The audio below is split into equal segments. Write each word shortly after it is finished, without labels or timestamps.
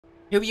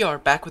Here we are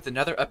back with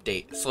another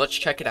update, so let's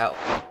check it out.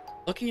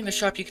 Looking in the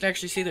shop, you can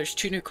actually see there's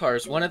two new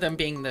cars, one of them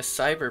being the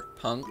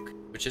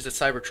Cyberpunk, which is a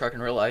Cybertruck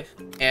in real life,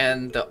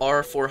 and the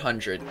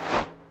R400.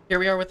 Here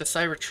we are with the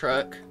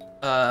Cybertruck.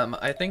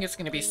 I think it's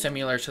going to be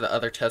similar to the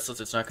other Teslas.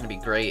 It's not going to be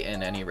great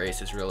in any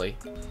races, really.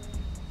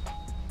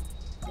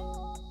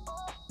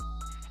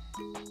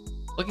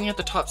 Looking at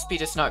the top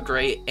speed, it's not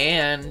great,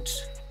 and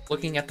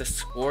looking at the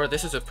score,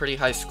 this is a pretty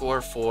high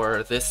score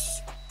for this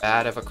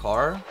bad of a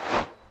car.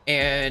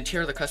 And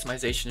here are the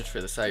customizations for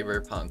the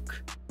Cyberpunk.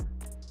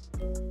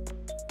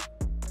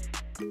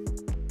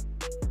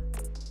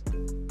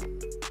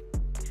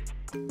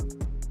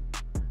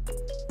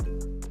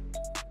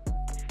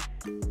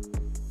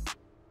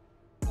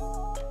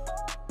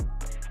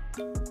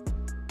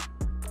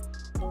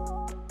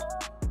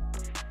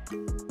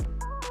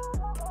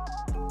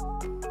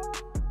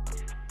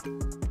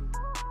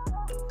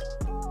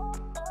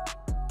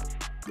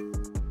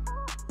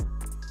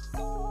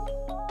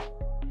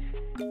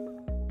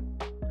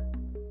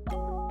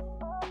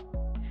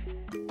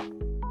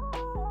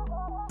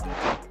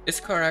 This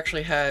car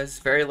actually has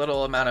very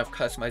little amount of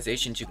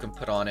customizations you can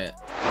put on it.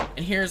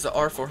 And here's the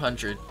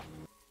R400.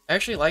 I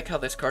actually like how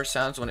this car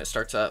sounds when it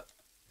starts up.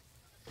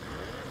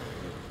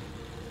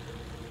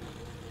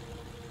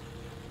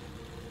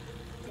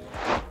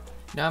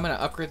 Now I'm going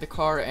to upgrade the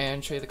car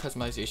and show you the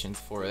customizations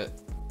for it.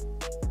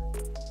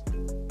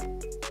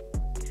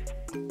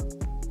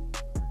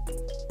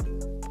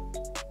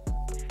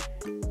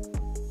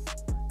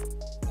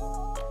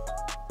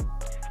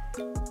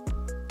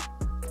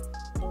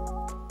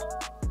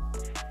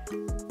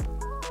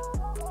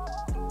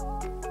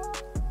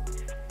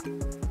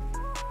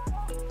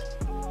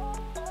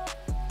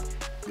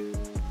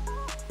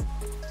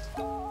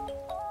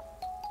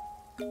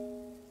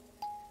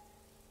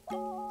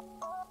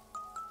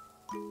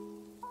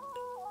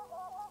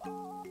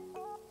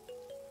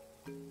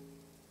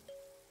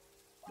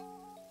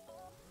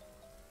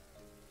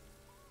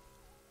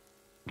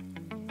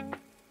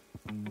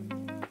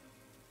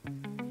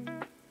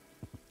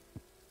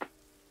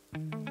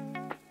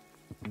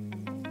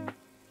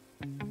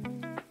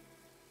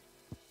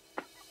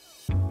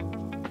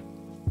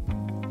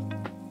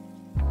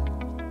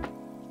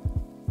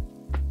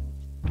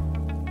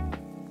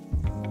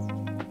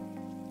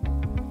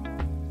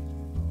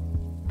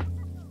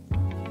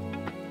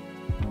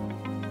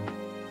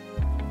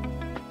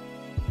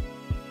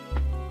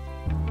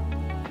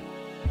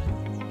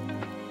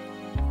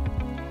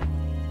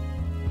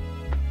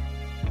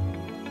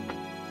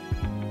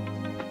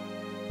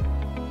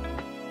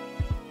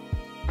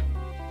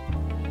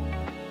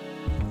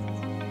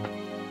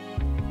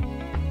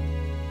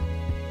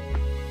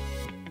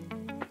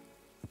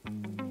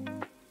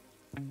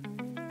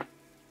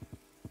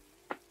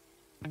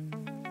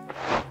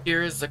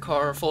 Here is the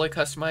car fully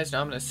customized.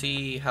 Now I'm going to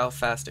see how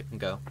fast it can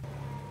go.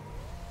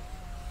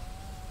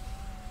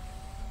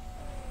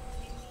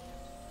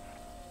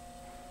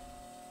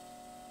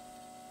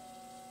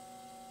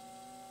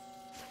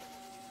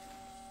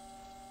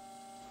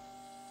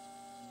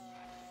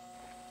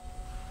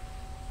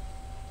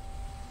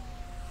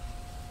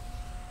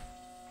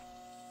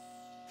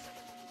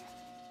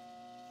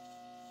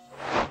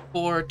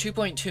 For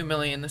 2.2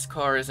 million, this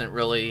car isn't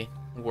really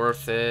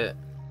worth it.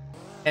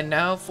 And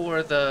now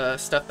for the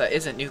stuff that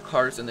isn't new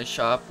cars in the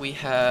shop, we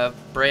have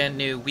brand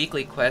new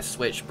weekly quests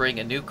which bring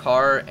a new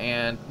car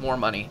and more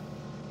money.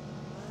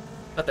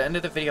 At the end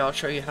of the video, I'll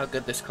show you how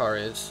good this car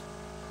is.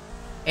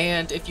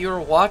 And if you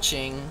were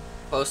watching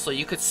closely,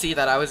 you could see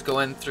that I was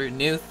going through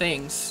new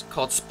things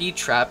called speed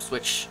traps,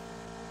 which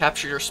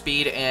capture your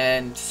speed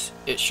and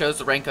it shows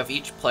the rank of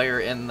each player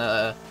in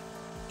the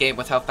game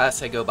with how fast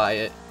they go by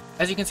it.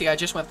 As you can see, I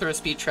just went through a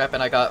speed trap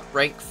and I got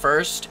rank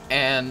first,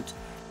 and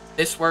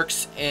this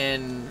works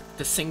in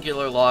the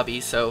singular lobby,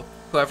 so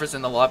whoever's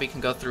in the lobby can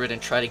go through it and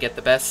try to get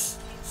the best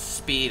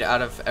speed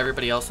out of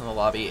everybody else in the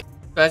lobby.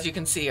 But as you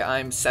can see,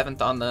 I'm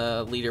 7th on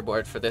the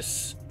leaderboard for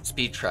this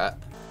speed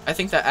trap. I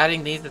think that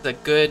adding these is a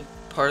good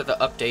part of the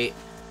update,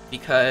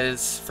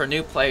 because for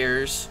new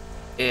players,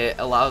 it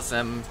allows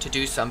them to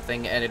do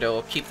something and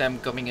it'll keep them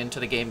coming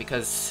into the game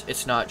because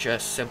it's not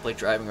just simply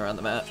driving around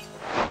the map.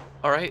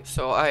 Alright,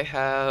 so I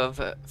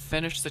have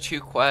finished the 2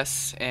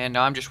 quests, and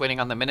now I'm just waiting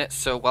on the minutes,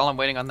 so while I'm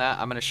waiting on that,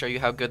 I'm going to show you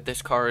how good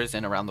this car is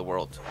in around the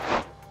world.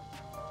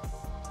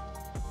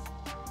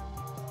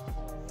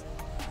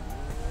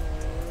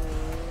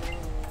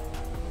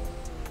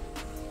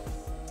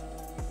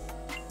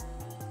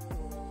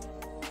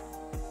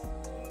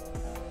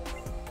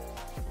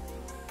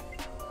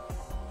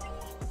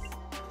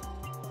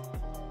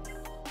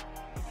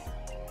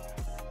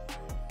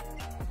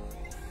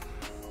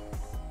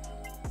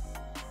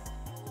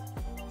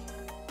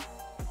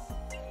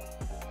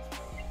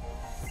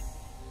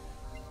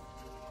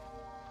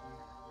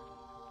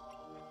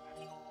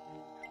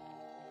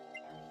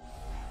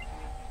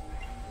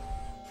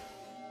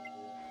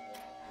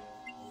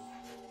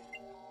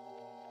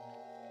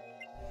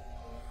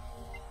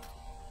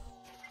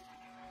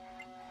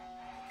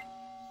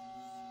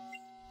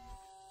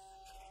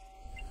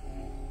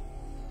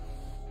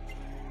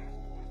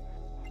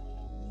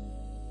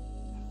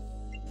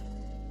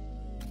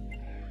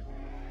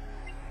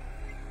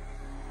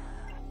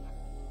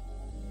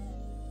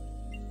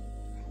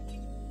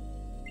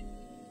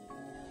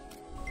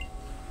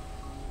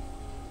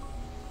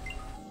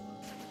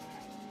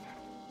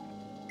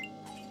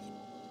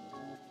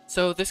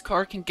 So this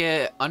car can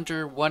get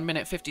under 1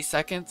 minute 50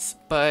 seconds,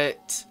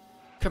 but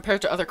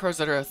compared to other cars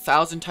that are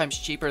 1,000 times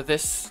cheaper,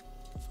 this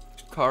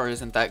car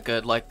isn't that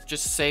good. Like,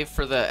 just save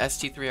for the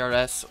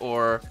ST3RS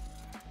or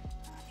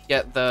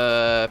get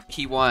the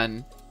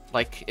P1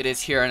 like it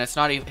is here, and it's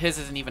not even, his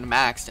isn't even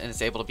maxed, and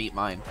it's able to beat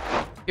mine.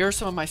 Here are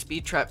some of my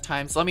speed trap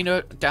times. Let me know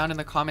down in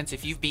the comments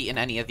if you've beaten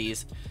any of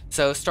these.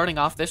 So starting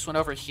off, this one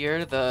over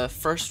here, the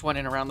first one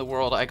in around the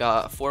world, I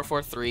got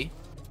 443.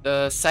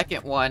 The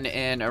second one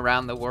in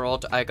around the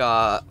world, I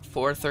got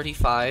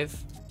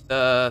 435.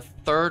 The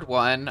third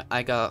one,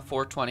 I got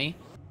 420.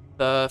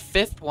 The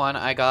fifth one,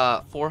 I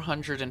got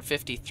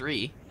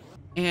 453.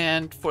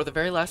 And for the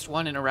very last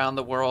one in around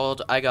the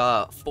world, I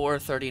got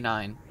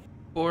 439.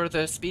 For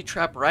the speed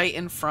trap right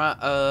in front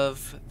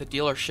of the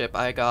dealership,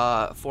 I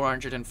got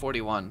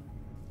 441.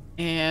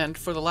 And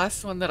for the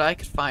last one that I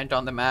could find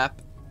on the map,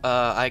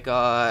 I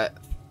got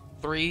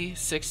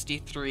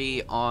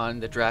 363 on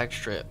the drag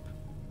strip.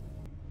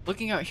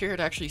 Looking out here,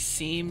 it actually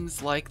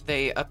seems like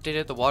they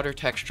updated the water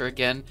texture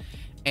again,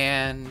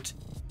 and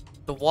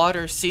the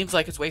water seems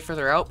like it's way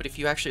further out, but if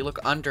you actually look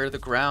under, the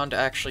ground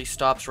actually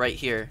stops right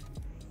here.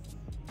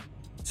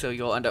 So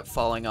you'll end up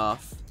falling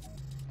off.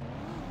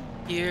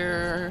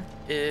 Here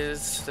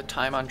is the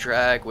time on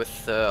drag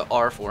with the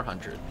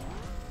R400.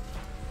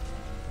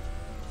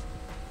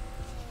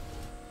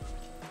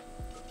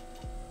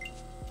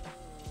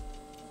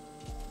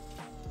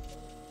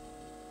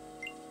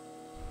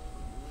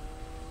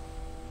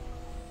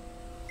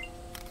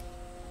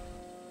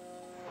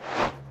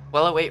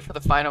 While I wait for the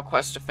final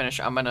quest to finish,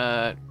 I'm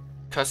gonna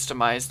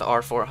customize the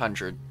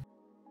R400.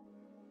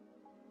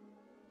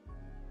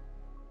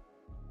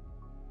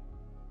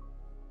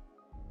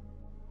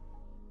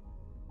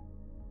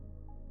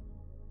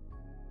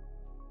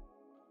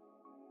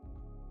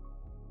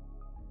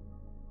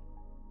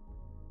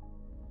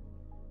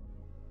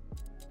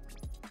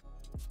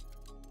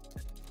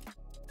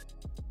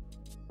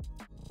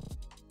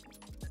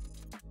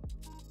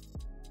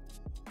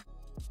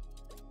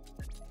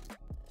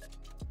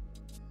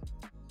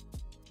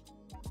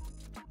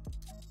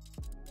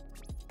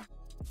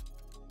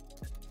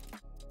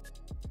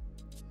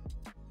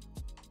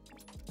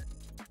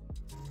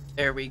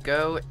 There we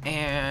go,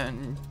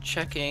 and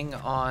checking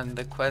on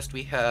the quest,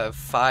 we have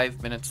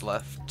 5 minutes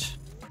left.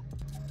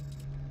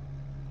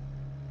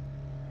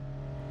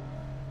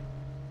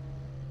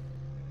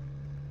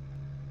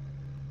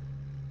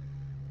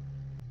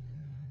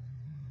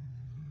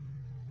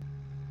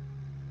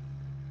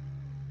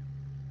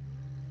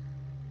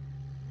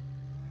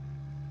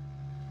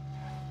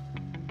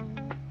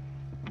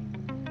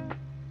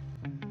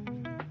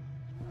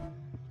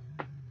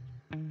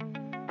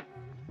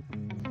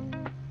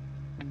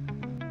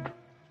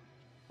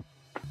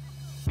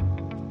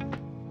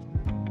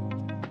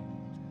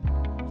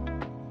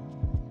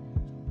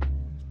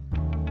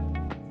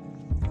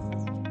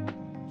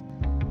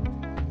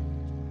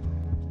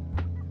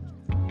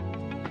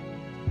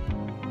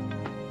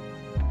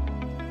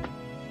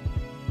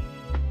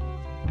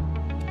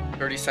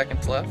 Thirty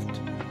seconds left.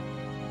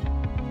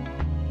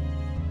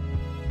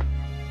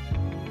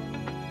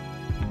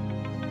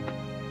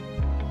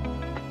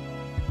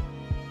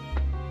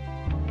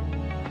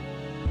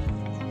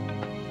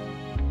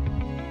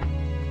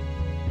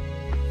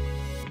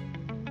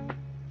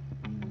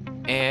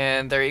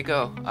 And there you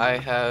go. I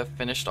have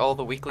finished all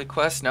the weekly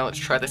quests. Now let's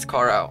try this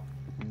car out.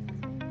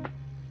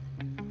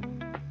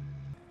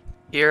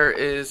 Here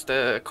is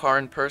the car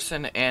in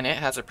person, and it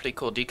has a pretty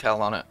cool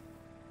decal on it.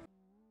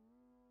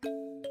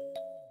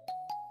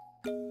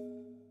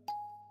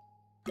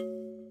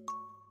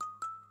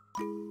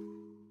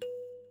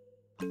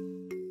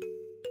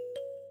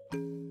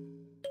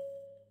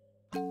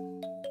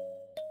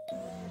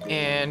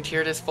 And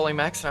here it is fully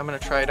maxed, and I'm going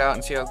to try it out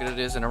and see how good it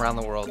is in around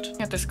the world.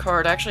 Looking at this car,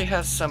 it actually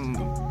has some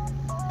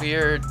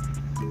weird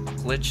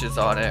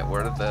glitches on it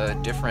where the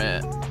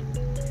different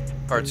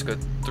parts go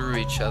through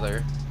each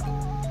other.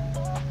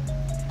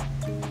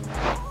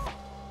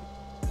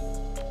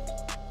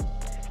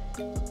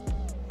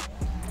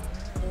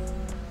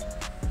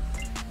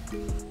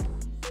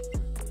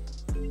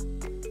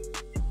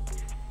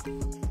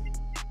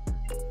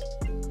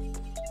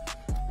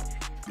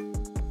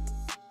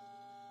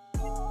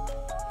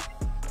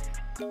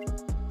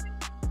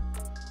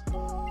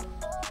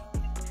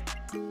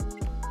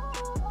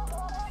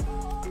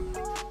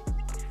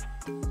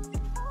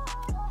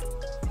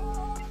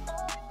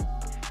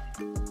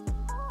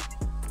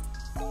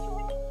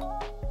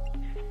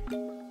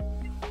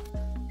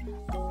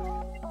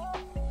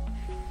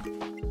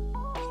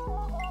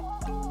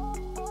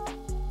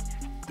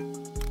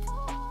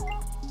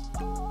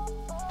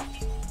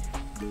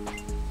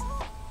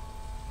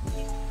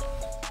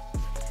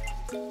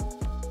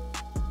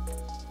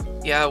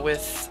 Yeah,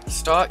 with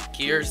stock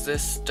gears,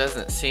 this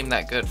doesn't seem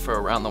that good for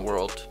around the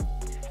world.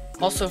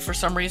 Also, for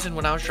some reason,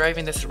 when I was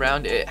driving this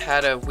around, it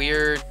had a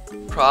weird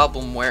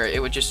problem where it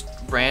would just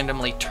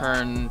randomly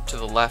turn to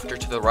the left or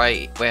to the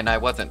right when I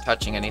wasn't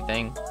touching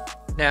anything.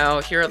 Now,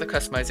 here are the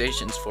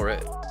customizations for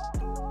it.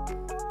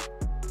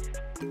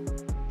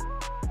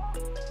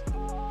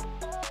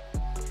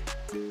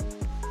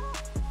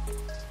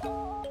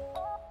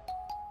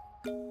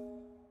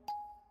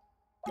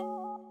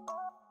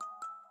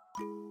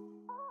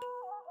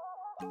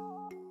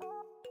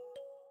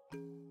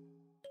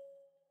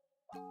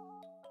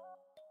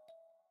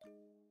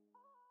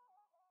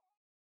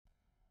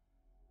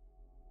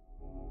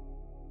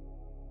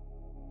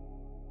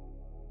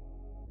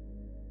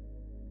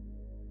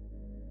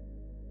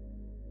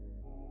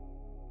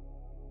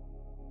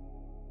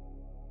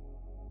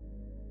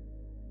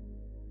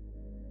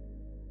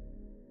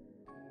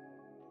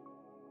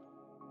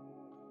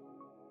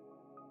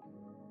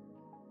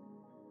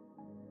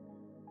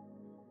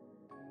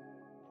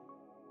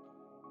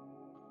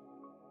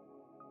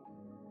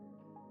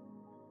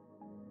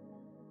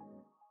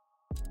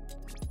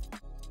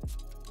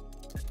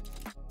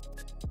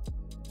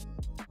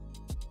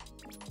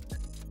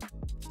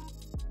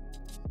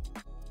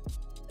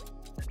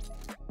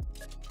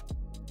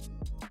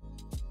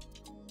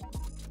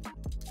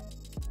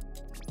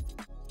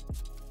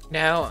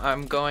 Now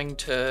I'm going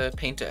to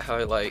paint it how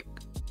I like.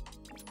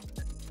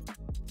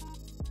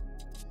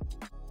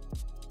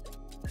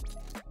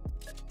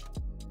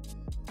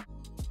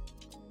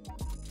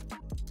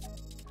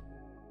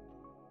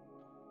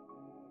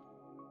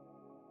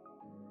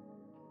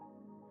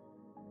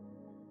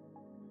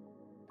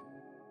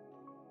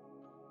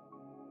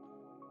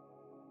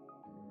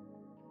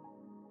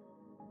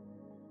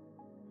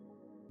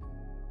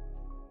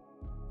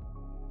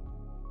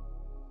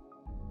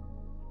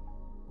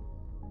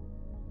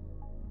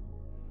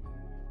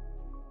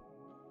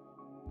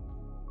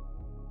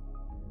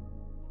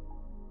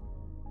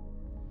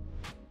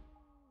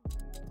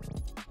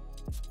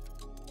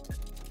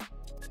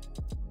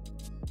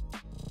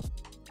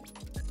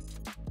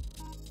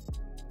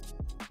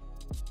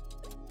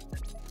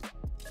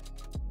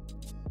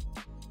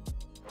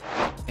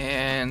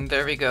 And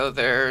there we go,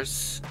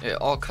 there's it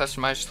all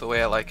customized the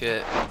way I like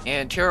it.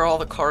 And here are all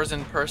the cars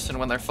in person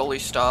when they're fully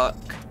stock.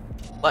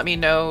 Let me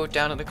know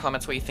down in the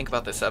comments what you think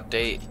about this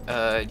update.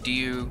 Do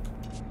you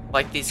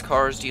like these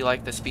cars? Do you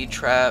like the speed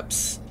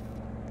traps?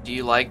 Do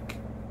you like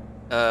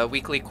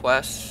weekly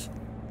quests?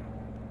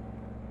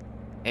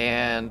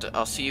 And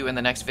I'll see you in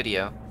the next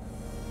video.